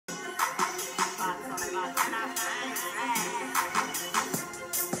Hey,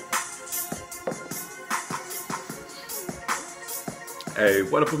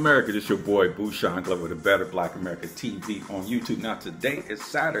 what up, America? This is your boy, Bushan Glover, with a Better Black America TV on YouTube. Now, today is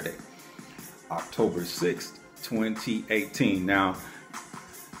Saturday, October 6th, 2018. Now,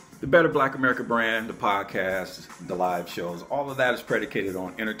 the Better Black America brand, the podcast, the live shows, all of that is predicated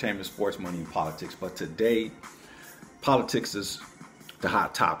on entertainment, sports, money, and politics. But today, politics is the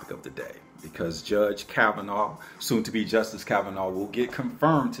hot topic of the day because Judge Kavanaugh, soon to be Justice Kavanaugh, will get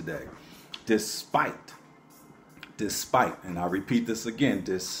confirmed today, despite, and I repeat this again,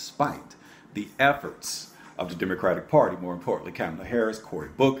 despite the efforts of the Democratic Party, more importantly, Kamala Harris, Cory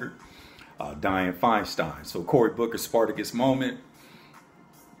Booker, DianeFeinstein. So Cory Booker Spartacus moment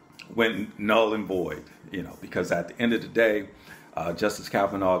went null and void, because at the end of the day, Justice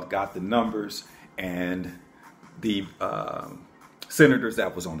Kavanaugh got the numbers, and the senators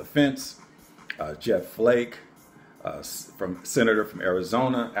that was on the fence, Jeff Flake, senator from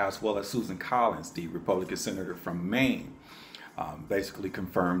Arizona, as well as Susan Collins, the Republican senator from Maine, basically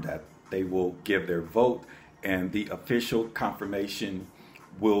confirmed that they will give their vote, and the official confirmation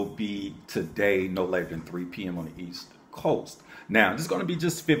will be today, no later than 3 p.m. on the East Coast. Now, this is going to be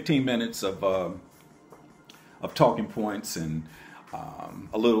just 15 minutes of talking points and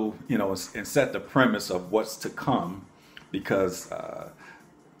a little, and set the premise of what's to come, because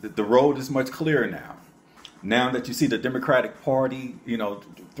the road is much clearer now. Now that you see the Democratic Party,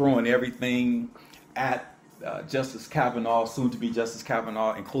 throwing everything at Justice Kavanaugh, soon to be Justice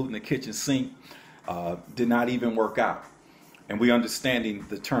Kavanaugh, including the kitchen sink, did not even work out. And we understanding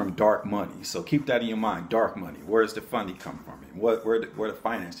the term dark money. So keep that in your mind, dark money. Where does the funding come from? And where the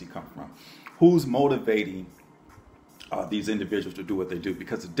financing come from? Who's motivating these individuals to do what they do?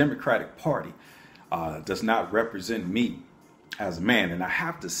 Because the Democratic Party does not represent me as a man. And I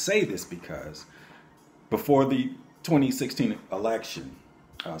have to say this because before the 2016 election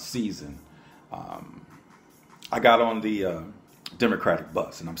season, I got on the Democratic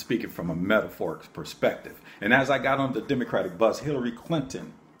bus, and I'm speaking from a metaphoric perspective. And as I got on the Democratic bus, Hillary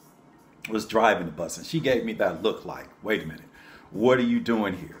Clinton was driving the bus, and she gave me that look like, wait a minute, what are you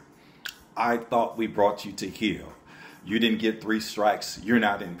doing here? I thought we brought you to heel. You didn't get 3 strikes. You're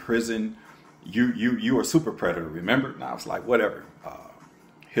not in prison. You were a super predator, remember? And I was like, whatever,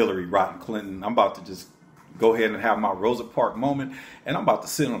 Hillary Rotten Clinton, I'm about to just go ahead and have my Rosa Parks moment, and I'm about to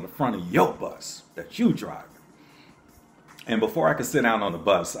sit on the front of your bus that you drive. And before I could sit down on the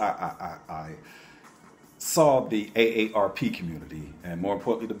bus, I saw the AARP community, and more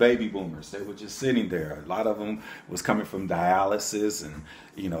importantly, the baby boomers. They were just sitting there. A lot of them was coming from dialysis, and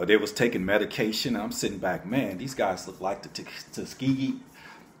they was taking medication. And I'm sitting back, man, these guys look like the Tuskegee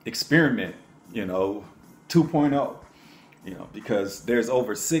experiment, 2.0. Because there's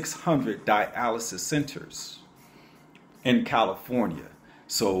over 600 dialysis centers in California.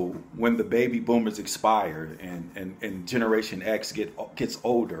 So when the baby boomers expire and Generation X gets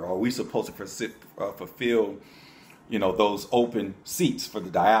older, are we supposed to fulfill, those open seats for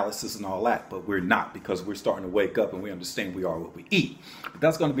the dialysis and all that? But we're not, because we're starting to wake up and we understand we are what we eat. But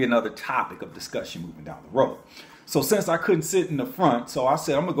that's going to be another topic of discussion moving down the road. So since I couldn't sit in the front, so I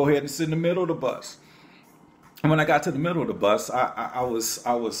said I'm gonna go ahead and sit in the middle of the bus. And when I got to the middle of the bus, I was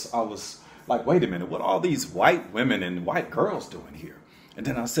like, wait a minute, what are all these white women and white girls doing here? And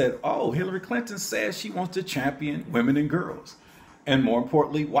then I said, oh, Hillary Clinton says she wants to champion women and girls, and more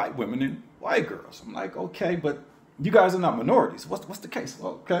importantly, white women and white girls. I'm like, okay, but you guys are not minorities. What's the case?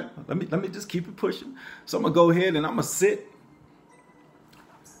 Well, okay, let me just keep it pushing. So I'm gonna go ahead and I'm gonna sit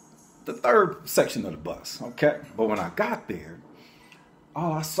the third section of the bus, okay? But when I got there,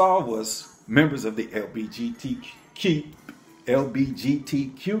 all I saw was members of the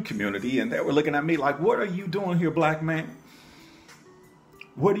LGBTQ community, and they were looking at me like, what are you doing here, black man?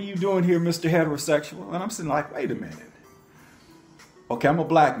 What are you doing here, Mr. Heterosexual? And I'm sitting like, wait a minute. Okay, I'm a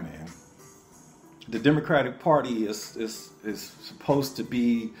black man. The Democratic Party is supposed to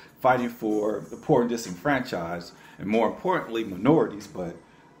be fighting for the poor and disenfranchised, and more importantly, minorities, but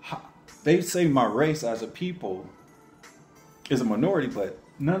they say my race as a people is a minority, but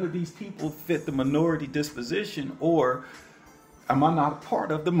none of these people fit the minority disposition, or am I not a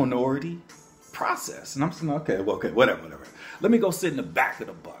part of the minority process? And I'm saying, okay, whatever. Let me go sit in the back of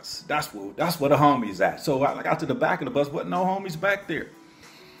the bus. That's where the homies at. So I got to the back of the bus, wasn't no homies back there.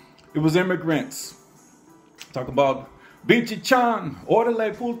 It was immigrants. Talking about, Binchi Chan,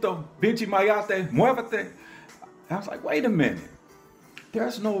 Orale Puto, Binchi Mayate, Muévete. I was like, wait a minute.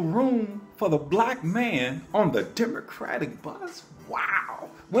 There's no room for the black man on the Democratic bus? Wow.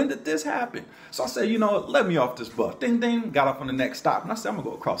 When did this happen? So I said, let me off this bus. Ding, ding. Got off on the next stop. And I said, I'm going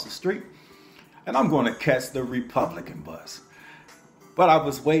to go across the street. and I'm going to catch the Republican bus. But I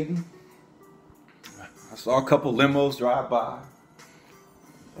was waiting. I saw a couple limos drive by,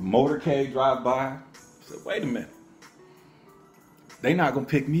 a motorcade drive by. I said, wait a minute. They're not going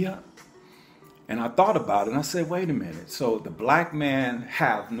to pick me up. And I thought about it and I said, wait a minute. So the black man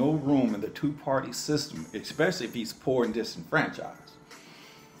have no room in the two-party system, especially if he's poor and disenfranchised.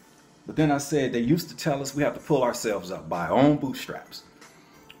 But then I said, they used to tell us we have to pull ourselves up by our own bootstraps.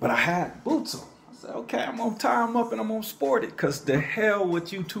 But I had boots on. I said, okay, I'm going to tie them up and I'm going to sport it. Because the hell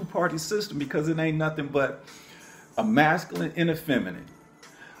with you two-party system, because it ain't nothing but a masculine and a feminine,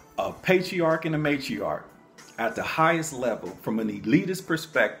 a patriarch and a matriarch at the highest level from an elitist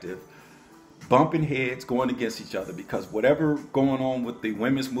perspective, bumping heads, going against each other, because whatever going on with the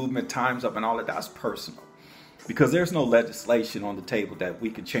women's movement, Time's Up and all of that's personal. Because there's no legislation on the table that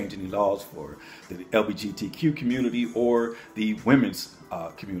we can change any laws for the LGBTQ community or the women's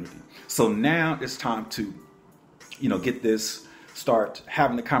community. So now it's time to, get this, start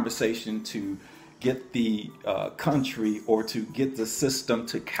having the conversation to get the country or to get the system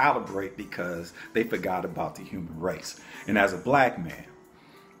to calibrate, because they forgot about the human race. And as a black man,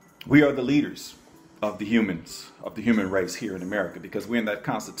 we are the leaders of the human race here in America, because we're in that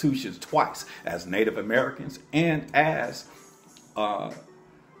Constitution twice as Native Americans and as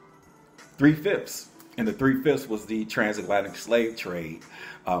 3/5. And the 3/5 was the transatlantic slave trade.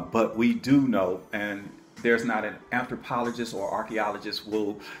 But we do know, and there's not an anthropologist or archaeologist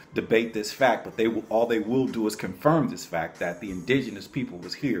will debate this fact, but all they will do is confirm this fact that the indigenous people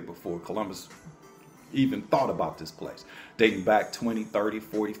was here before Columbus even thought about this place, dating back 20, 30,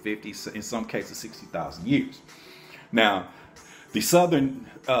 40, 50, in some cases 60,000 years. Now, the southern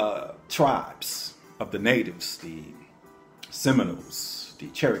tribes of the natives, the Seminoles, the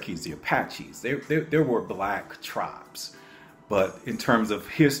Cherokees, the Apaches, there were black tribes. But in terms of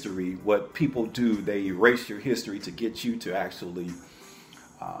history, what people do, they erase your history to get you to actually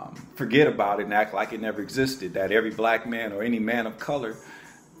forget about it and act like it never existed, that every black man or any man of color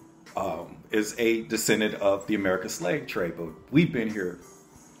is a descendant of the American slave trade. But we've been here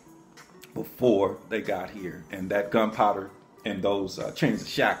before they got here, and that gunpowder and those chains of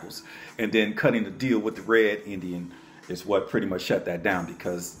shackles, and then cutting the deal with the Red Indian is what pretty much shut that down,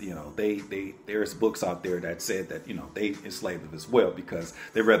 because there's books out there that said that they enslaved them as well, because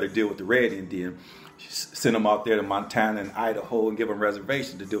they rather deal with the Red Indian, send them out there to Montana and Idaho and give them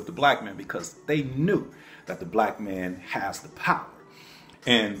reservation to deal with the black man, because they knew that the black man has the power.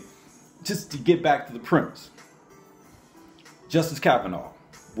 And just to get back to the premise, Justice Kavanaugh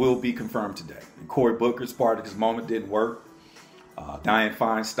will be confirmed today. And Cory Booker Spartacus moment didn't work.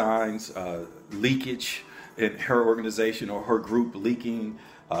 DianeFeinstein's leakage in her organization or her group leaking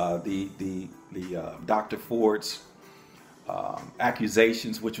the Dr. Ford's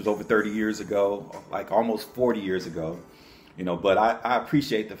accusations, which was over 30 years ago, like almost 40 years ago. But I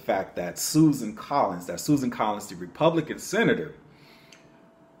appreciate the fact that Susan Collins, the Republican senator,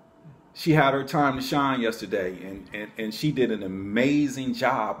 she had her time to shine yesterday, and she did an amazing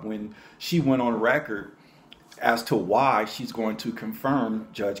job when she went on record as to why she's going to confirm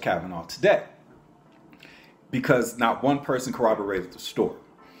Judge Kavanaugh today. Because not one person corroborated the story.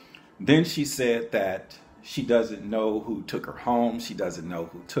 Then she said that she doesn't know who took her home. She doesn't know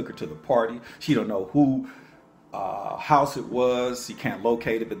who took her to the party. She don't know who house it was. She can't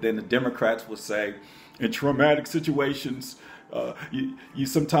locate it. But then the Democrats will say, in traumatic situations, you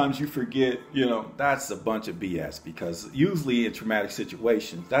sometimes you forget, that's a bunch of BS, because usually in traumatic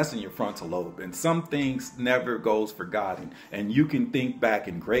situations, that's in your frontal lobe, and some things never goes forgotten, and you can think back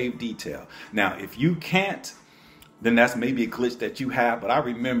in grave detail. Now, if you can't, then that's maybe a glitch that you have. But I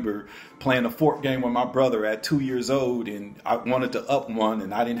remember playing a fort game with my brother at 2 years old, and I wanted to up one,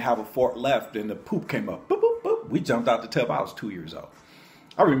 and I didn't have a fort left, and the poop came up. Boop, boop, boop. We jumped out the tub. I was 2 years old.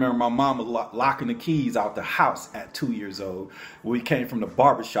 I remember my mama locking the keys out the house at 2 years old. We came from the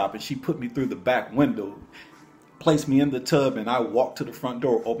barbershop, and she put me through the back window, placed me in the tub, and I walked to the front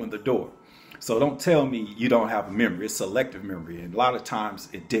door, opened the door. So don't tell me you don't have a memory. It's selective memory, and a lot of times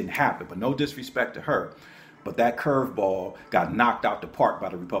it didn't happen. But no disrespect to her, but that curveball got knocked out the park by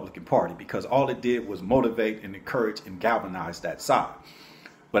the Republican Party, because all it did was motivate and encourage and galvanize that side.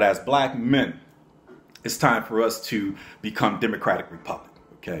 But as black men, it's time for us to become Democratic Republic.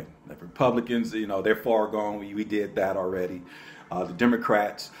 Okay, the Republicans, they're far gone. We did that already. The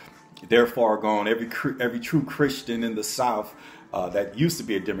Democrats, they're far gone. Every true Christian in the South that used to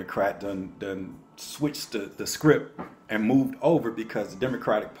be a Democrat done switched the script and moved over, because the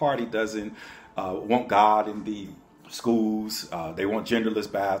Democratic Party doesn't want God in the schools. They want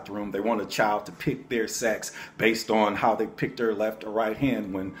genderless bathroom. They want a child to pick their sex based on how they pick their left or right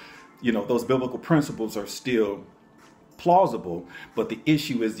hand, when those biblical principles are still plausible, but the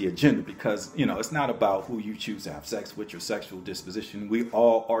issue is the agenda, because it's not about who you choose to have sex with, your sexual disposition. We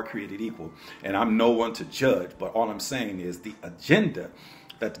all are created equal, and I'm no one to judge, but all I'm saying is the agenda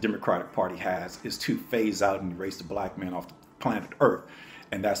that the Democratic Party has is to phase out and erase the black man off the planet Earth,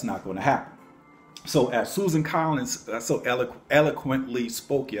 and that's not going to happen. So as Susan Collins so eloquently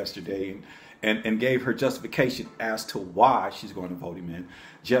spoke yesterday and gave her justification as to why she's going to vote him in,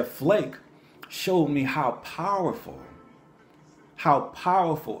 Jeff Flake showed me how powerful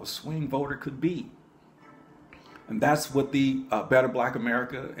a swing voter could be. And that's what the Better Black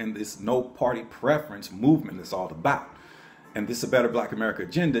America and this no party preference movement is all about. And this Better Black America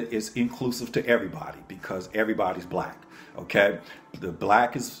agenda is inclusive to everybody, because everybody's black. Okay, the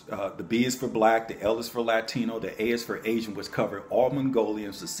black is the B is for black, the L is for Latino, the A is for Asian, which covers all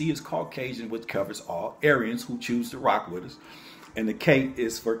Mongolians, the C is Caucasian, which covers all Aryans who choose to rock with us, and the K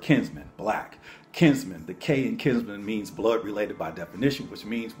is for kinsman, black. Kinsman, the K in kinsman means blood related by definition, which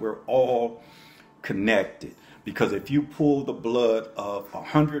means we're all connected. Because if you pull the blood of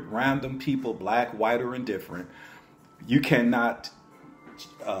 100 random people, black, white, or indifferent, you cannot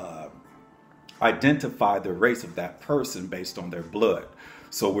identify the race of that person based on their blood.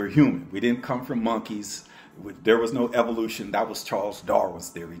 So we're human. We didn't come from monkeys. There was no evolution. That was Charles Darwin's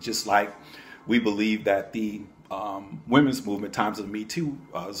theory. Just like we believe that the women's movement, times of MeToo,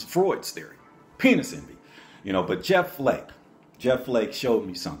 is Freud's theory. Penis envy. But Jeff Flake showed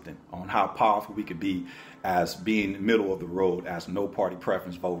me something on how powerful we could be as being middle of the road, as no party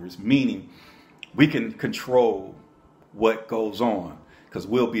preference voters, meaning we can control what goes on, because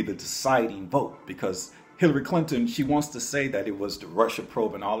we'll be the deciding vote. Because Hillary Clinton, she wants to say that it was the Russia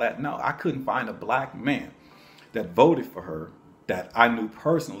probe and all that. No, I couldn't find a black man that voted for her that I knew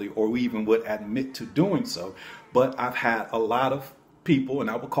personally, or even would admit to doing so. But I've had a lot of people, and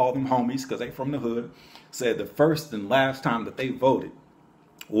I would call them homies because they're from the hood, said the first and last time that they voted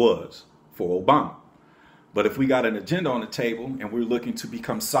was for Obama. But if we got an agenda on the table and we're looking to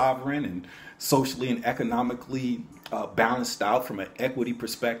become sovereign and socially and economically balanced out from an equity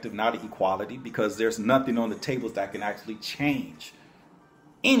perspective, not an equality, because there's nothing on the tables that can actually change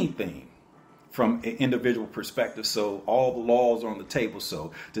anything from an individual perspective. So all the laws are on the table.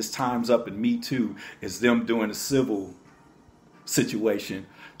 So this Time's Up and Me Too is them doing a civil situation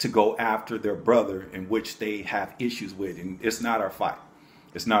to go after their brother in which they have issues with. And it's not our fight.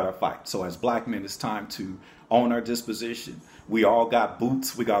 It's not our fight. So as black men, it's time to own our disposition. We all got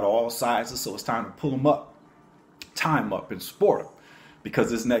boots. We got all sizes. So it's time to pull them up, tie them up, and sport them.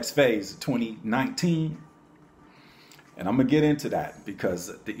 Because this next phase, 2019, and I'm going to get into that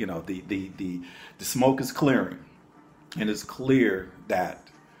because, the smoke is clearing. And it's clear that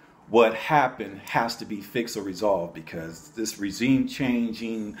what happened has to be fixed or resolved, because this regime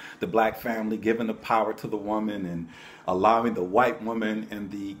changing the black family, giving the power to the woman and allowing the white woman and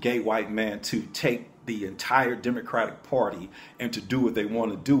the gay white man to take the entire Democratic Party and to do what they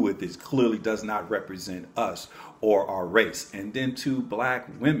want to do with it, clearly does not represent us or our race. And then to black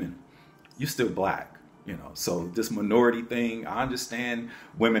women, you're still black. So this minority thing, I understand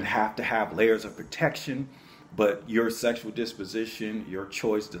women have to have layers of protection, but your sexual disposition, your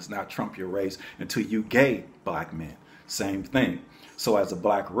choice does not trump your race until you gay black men. Same thing. So as a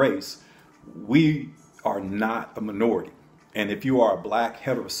black race, we are not a minority. And if you are a black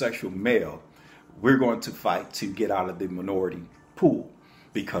heterosexual male, we're going to fight to get out of the minority pool,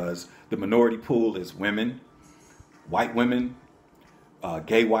 because the minority pool is women, white women,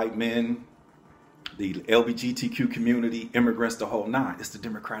 gay white men, the LGBTQ community, immigrants, the whole nine. It's the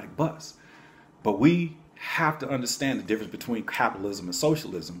Democratic bus. But we have to understand the difference between capitalism and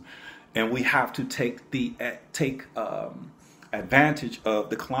socialism, and we have to take advantage of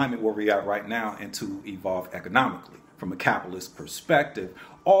the climate where we are right now and to evolve economically from a capitalist perspective.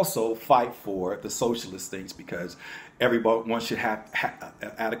 Also fight for the socialist things, because everyone should have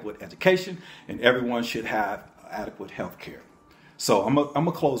adequate education and everyone should have adequate health care. So I'm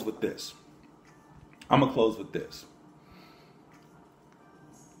gonna close with this.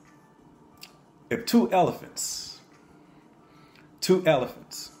 If two elephants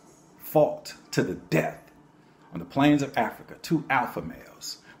fought to the death on the plains of Africa, two alpha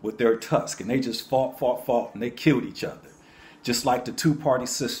males with their tusks, and they just fought, and they killed each other, just like the two-party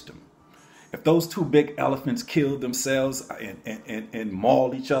system. If those two big elephants killed themselves and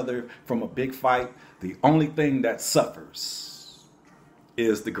mauled each other from a big fight, the only thing that suffers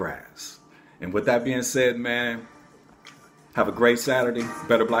is the grass. And with that being said, man, have a great Saturday.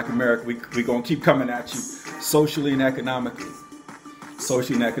 Better Black America. We're going to keep coming at you socially and economically.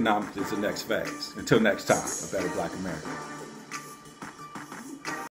 Socially and economically is the next phase. Until next time, a Better Black America.